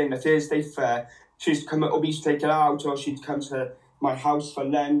Wednesday and a Thursday fair. She used to come, or we used to take her out, or she'd come to my house for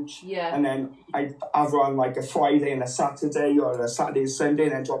lunch. Yeah. And then I'd have her on like a Friday and a Saturday, or a Saturday and Sunday,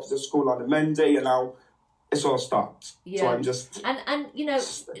 and then drop her to school on a Monday, and now it's all stopped. Yeah. So I'm just... And you know,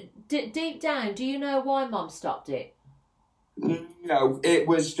 deep down, do you know why Mum stopped it? No, it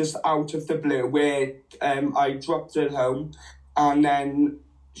was just out of the blue, where I dropped her home, and then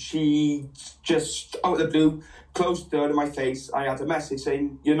she just, out of the blue, closed the door in my face. I had a message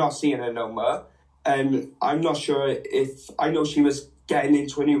saying, "You're not seeing her no more." I'm not sure if... I know she was getting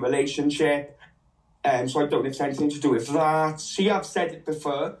into a new relationship, so I don't know if it's anything to do with that. She have said it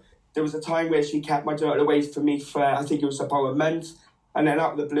before. There was a time where she kept my daughter away from me for, I think it was about a month, and then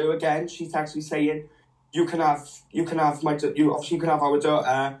out of the blue again, she's actually saying, you can have our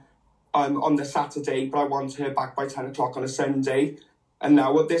daughter on the Saturday, but I want her back by 10 o'clock on a Sunday. And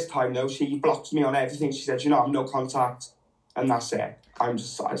now at this time, though, she blocked me on everything. She said, I'm no contact, and that's it. I'm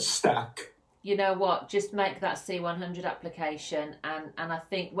stuck. You know what? Just make that C100 application, and I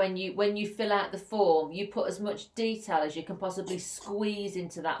think when you fill out the form, you put as much detail as you can possibly squeeze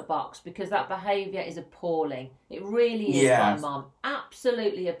into that box, because that behaviour is appalling. It really is, my mum.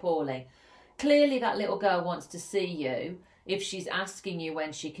 Absolutely appalling. Clearly that little girl wants to see you if she's asking you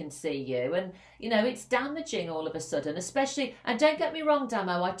when she can see you. And, you know, it's damaging all of a sudden, especially, and don't get me wrong,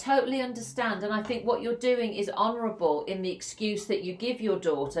 Damo, I totally understand. And I think what you're doing is honourable in the excuse that you give your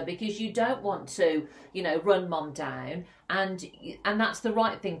daughter, because you don't want to, you know, run Mum down. and that's the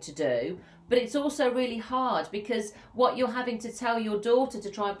right thing to do. But it's also really hard because what you're having to tell your daughter to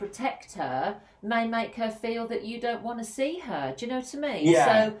try and protect her may make her feel that you don't want to see her. Do you know what I mean?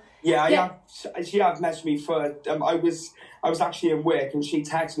 Yeah. So, She have messaged me for. I was actually in work and she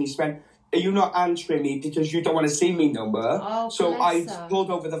texted me. She went, "Are you not answering me because you don't want to see me no more?" Oh, so I bless her.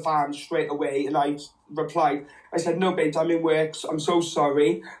 pulled over the van straight away and I replied. I said, "No, babe, I'm in work. So I'm so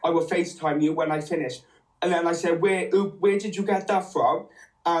sorry. I will FaceTime you when I finish." And then I said, "Where did you get that from?"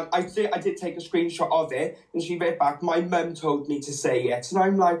 And I did take a screenshot of it, and she wrote back, "My mum told me to say it." And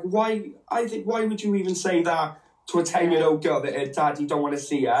I'm like, why would you even say that to a 10-year-old girl that her daddy don't want to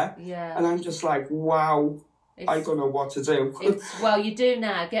see her? Yeah. And I'm just like, wow, I don't know what to do. Well, you do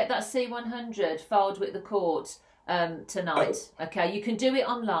now. Get that C100 filed with the court tonight. Okay, you can do it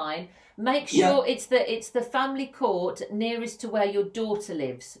online. Make sure it's the family court nearest to where your daughter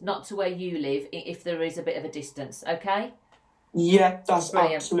lives, not to where you live, if there is a bit of a distance. Okay. Yeah, that's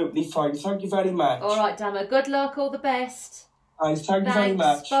Brilliant. absolutely fine. Thank you very much. All right, Damo. Good luck. All the best. Thank you very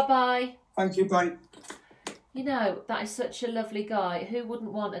much. Bye-bye. Thank you. Bye. You know, that is such a lovely guy. Who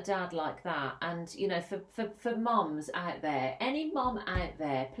wouldn't want a dad like that? And, you know, for mums out there, any mum out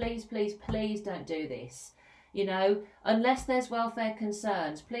there, please, please, please don't do this. You know, unless there's welfare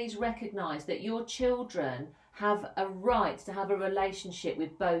concerns, please recognise that your children have a right to have a relationship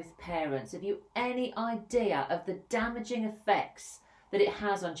with both parents. Have you any idea of the damaging effects that it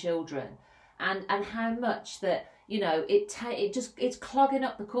has on children, and how much that, you know, it's clogging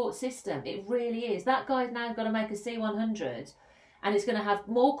up the court system. It really is. That guy's now got to make a C100 and it's going to have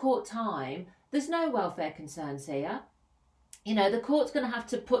more court time. There's no welfare concerns here. You know, the court's going to have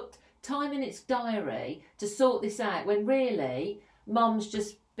to put time in its diary to sort this out when really mum's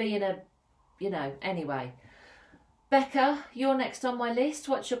just being a, you know, anyway. Becca, you're next on my list.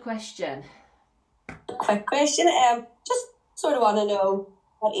 What's your question? Quick question. Just sort of want to know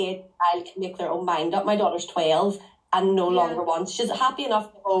what age child can make their own mind up. My daughter's 12 and no longer wants. She's happy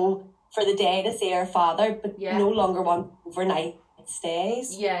enough to go for the day to see her father, but no longer wants overnight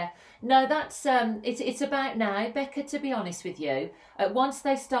stays. Yeah. No, that's it's about now, Becca, to be honest with you. Once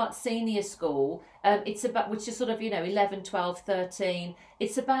they start senior school, it's about, which is sort of, you know, 11, 12, 13,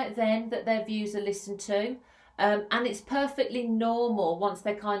 it's about then that their views are listened to. And it's perfectly normal once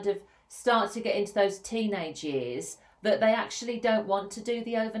they kind of start to get into those teenage years that they actually don't want to do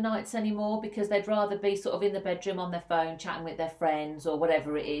the overnights anymore because they'd rather be sort of in the bedroom on their phone chatting with their friends or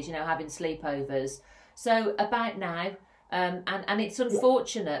whatever it is, you know, having sleepovers. So about now, and it's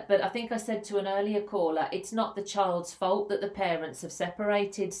unfortunate, but I think I said to an earlier caller, it's not the child's fault that the parents have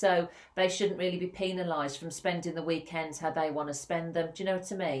separated, so they shouldn't really be penalised from spending the weekends how they want to spend them. Do you know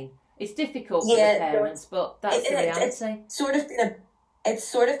what I mean? It's difficult for the parents, but that's the reality. It's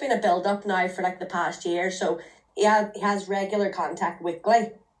sort of been a build-up now for like the past year. So he has regular contact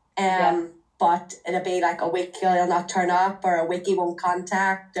weekly, but it'll be like a week he'll not turn up, or a week he won't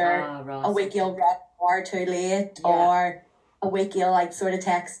contact, or a week he'll run far too late, or a week he'll like sort of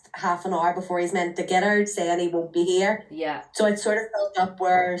text half an hour before he's meant to get her saying he won't be here. Yeah. So it's sort of built up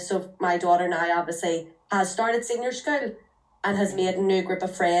where, so my daughter now obviously has started senior school and has made a new group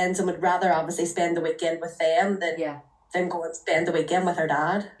of friends and would rather obviously spend the weekend with them than go and spend the weekend with her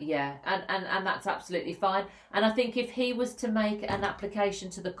dad. Yeah, and that's absolutely fine. And I think if he was to make an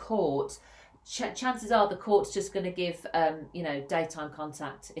application to the court, chances are the court's just going to give, you know, daytime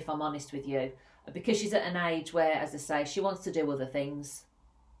contact, if I'm honest with you, because she's at an age where, as I say, she wants to do other things.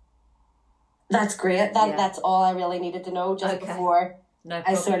 That's great. That's all I really needed to know just before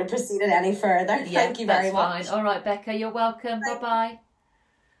I sort of proceeded any further. Thank you very much. Fine. All right, Becca, you're welcome. Bye-bye.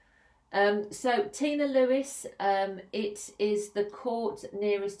 So Tina Lewis, it is the court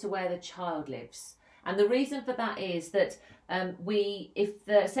nearest to where the child lives. And the reason for that is that if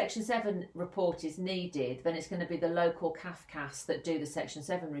the Section 7 report is needed, then it's going to be the local CAFCAS that do the Section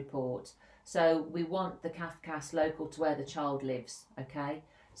 7 report. So we want the CAFCAS local to where the child lives, okay?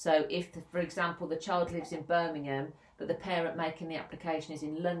 So if, for example, the child lives in Birmingham, but the parent making the application is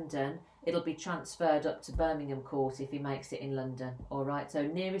in London, it'll be transferred up to Birmingham Court if he makes it in London, all right? So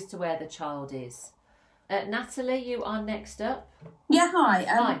nearest to where the child is. Natalie, you are next up. Yeah,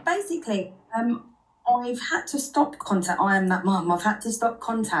 hi. Basically, I've had to stop contact. I am that mum. I've had to stop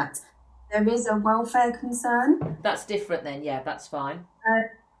contact. There is a welfare concern. That's different then, yeah, that's fine.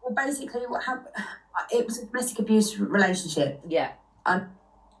 Well, basically, what happened, it was a domestic abuse relationship. Yeah.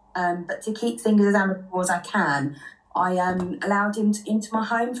 But to keep things as amicable as I can, I allowed him into my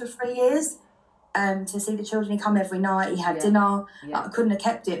home for 3 years to see the children. He'd come every night. He had dinner. I couldn't have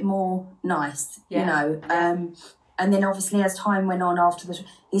kept it more nice, you know. And then obviously as time went on after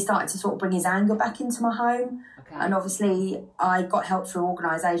he started to sort of bring his anger back into my home. Okay. And obviously I got help through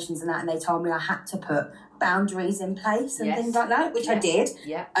organisations and that, and they told me I had to put boundaries in place and things like that, which I did.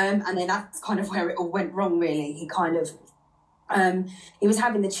 Yeah. And then that's kind of where it all went wrong, really. He kind of, he was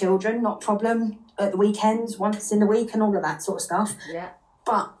having the children, not problem, at the weekends, once in the week and all of that sort of stuff. Yeah.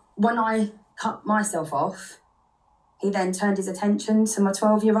 But when I cut myself off, he then turned his attention to my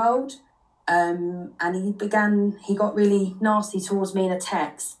 12-year-old. And he got really nasty towards me in a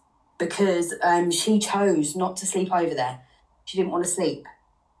text because she chose not to sleep over there. She didn't want to sleep.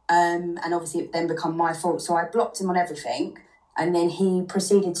 And obviously it then become my fault. So I blocked him on everything. And then he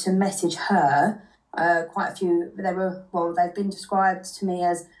proceeded to message her. Quite a few, they've been described to me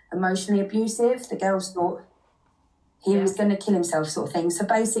as emotionally abusive. The girls thought he was going to kill himself, sort of thing. So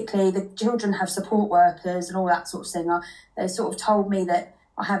basically the children have support workers and all that sort of thing. They sort of told me that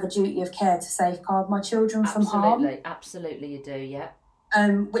I have a duty of care to safeguard my children from harm. Absolutely you do, yeah.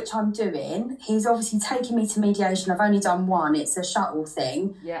 Which I'm doing. He's obviously taken me to mediation. I've only done one. It's a shuttle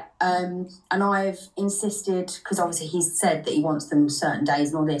thing. Yeah. And I've insisted, because obviously he's said that he wants them certain days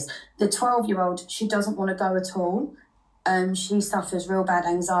and all this. The 12-year-old, she doesn't want to go at all. She suffers real bad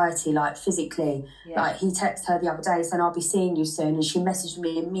anxiety, like physically. Yeah. Like he texted her the other day saying, I'll be seeing you soon. And she messaged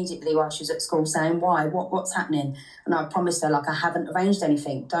me immediately while she was at school saying, why? What's happening? And I promised her, like, I haven't arranged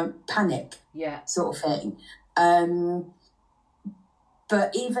anything. Don't panic. Yeah. Sort of thing.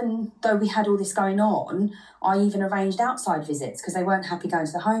 But even though we had all this going on, I even arranged outside visits because they weren't happy going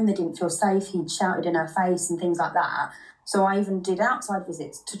to the home. They didn't feel safe. He'd shouted in her face and things like that. So I even did outside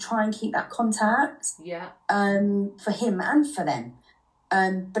visits to try and keep that contact. Yeah. For him and for them.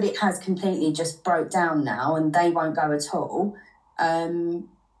 But it has completely just broke down now and they won't go at all. And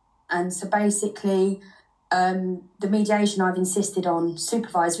so basically, the mediation, I've insisted on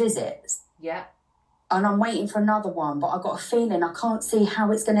supervised visits. Yeah. And I'm waiting for another one, but I've got a feeling I can't see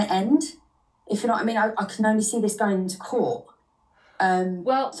how it's going to end. If you know what I mean, I can only see this going to court.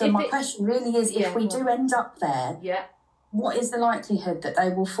 So my question really is, if we do end up there, what is the likelihood that they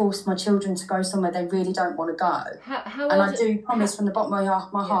will force my children to go somewhere they really don't want to go? And I do promise from the bottom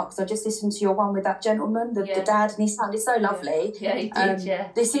of my heart, because I just listened to your one with that gentleman, the dad, and he sounded so lovely. Yeah, he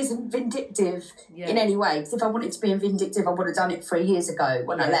did, This isn't vindictive in any way, because if I wanted to be vindictive, I would have done it 3 years ago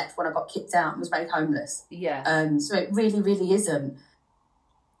when I left, when I got kicked out and was made homeless. Yeah. So it really, really isn't.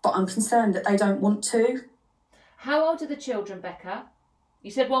 But I'm concerned that they don't want to. How old are the children, Becca?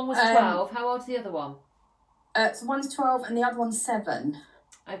 You said one was 12. How old's the other one? So one's 12 and the other one's 7.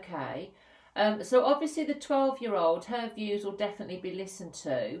 Okay. So obviously the 12-year-old, her views will definitely be listened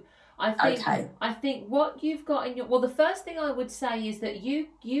to. I think what you've got in your... Well, the first thing I would say is that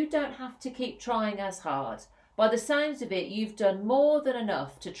you don't have to keep trying as hard. By the sounds of it, you've done more than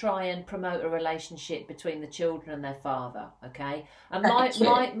enough to try and promote a relationship between the children and their father, okay? And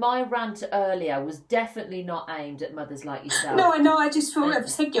my rant earlier was definitely not aimed at mothers like yourself. No, I know, I just feel ever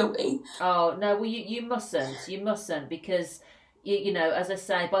so guilty. Oh, no, well, you mustn't, because, you know, as I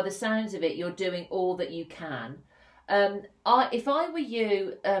say, by the sounds of it, you're doing all that you can. If I were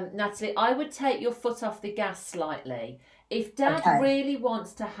you, Natalie, I would take your foot off the gas slightly. If Dad really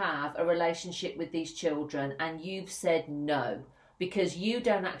wants to have a relationship with these children and you've said no, because you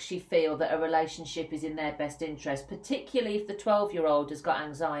don't actually feel that a relationship is in their best interest, particularly if the 12-year-old has got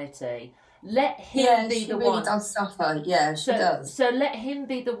anxiety, let him be the one. She really does suffer. Yeah, she does. So let him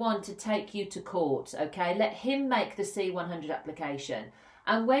be the one to take you to court, okay? Let him make the C100 application.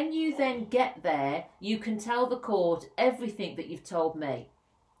 And when you then get there, you can tell the court everything that you've told me.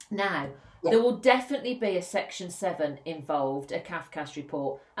 Now, there will definitely be a Section 7 involved, a CAFCAS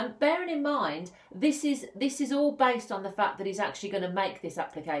report. And bearing in mind, this is all based on the fact that he's actually going to make this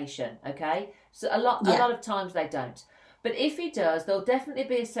application, okay? So a lot of times they don't. But if he does, there'll definitely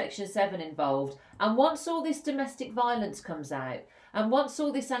be a Section 7 involved. And once all this domestic violence comes out, and once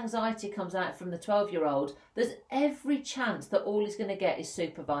all this anxiety comes out from the 12-year-old, there's every chance that all he's going to get is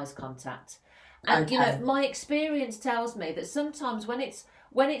supervised contact. And, you know, my experience tells me that sometimes when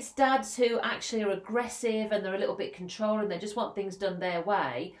it's dads who actually are aggressive and they're a little bit controlling, they just want things done their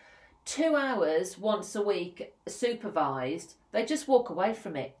way, 2 hours once a week supervised, they just walk away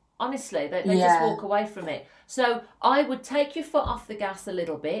from it. Honestly, they just walk away from it. So I would take your foot off the gas a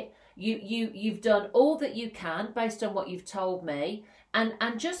little bit. You've done all that you can based on what you've told me,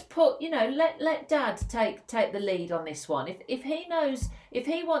 and just put, you know, let Dad take the lead on this one. If he knows, if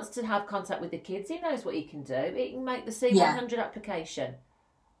he wants to have contact with the kids, he knows what he can do. He can make the C100 application.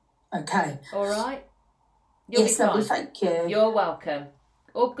 Okay. All right. You'll be fine. Thank you. You're welcome.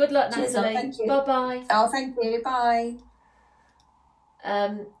 Oh, good luck, Cheers, Natalie. thank you. Bye bye. Oh, thank you. Bye.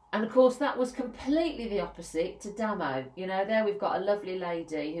 And of course, that was completely the opposite to Damo. You know, there we've got a lovely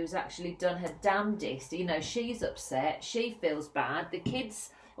lady who's actually done her damnedest. You know, she's upset, she feels bad. The kids,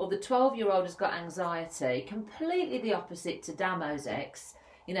 or the 12-year-old has got anxiety. Completely the opposite to Damo's ex.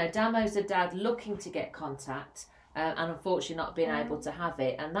 You know, Damo's a dad looking to get contact and unfortunately not being able to have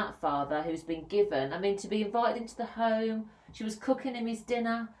it. And that father who's been given, I mean, to be invited into the home, she was cooking him his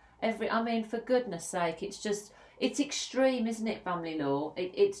dinner. I mean, for goodness sake, it's just... It's extreme, isn't it, family law?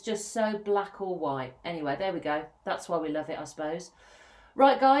 It's just so black or white. Anyway, there we go. That's why we love it, I suppose.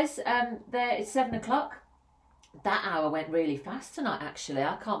 Right, guys, it's 7 o'clock. That hour went really fast tonight, actually.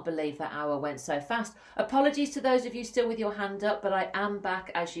 I can't believe that hour went so fast. Apologies to those of you still with your hand up, but I am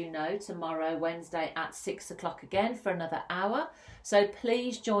back, as you know, tomorrow, Wednesday, at 6 o'clock again for another hour. So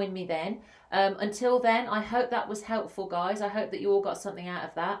please join me then. Until then, I hope that was helpful, guys. I hope that you all got something out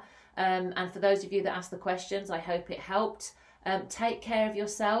of that. And for those of you that asked the questions, I hope it helped. Take care of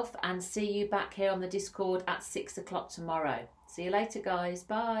yourself and see you back here on the Discord at 6 o'clock tomorrow. See you later, guys.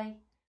 Bye.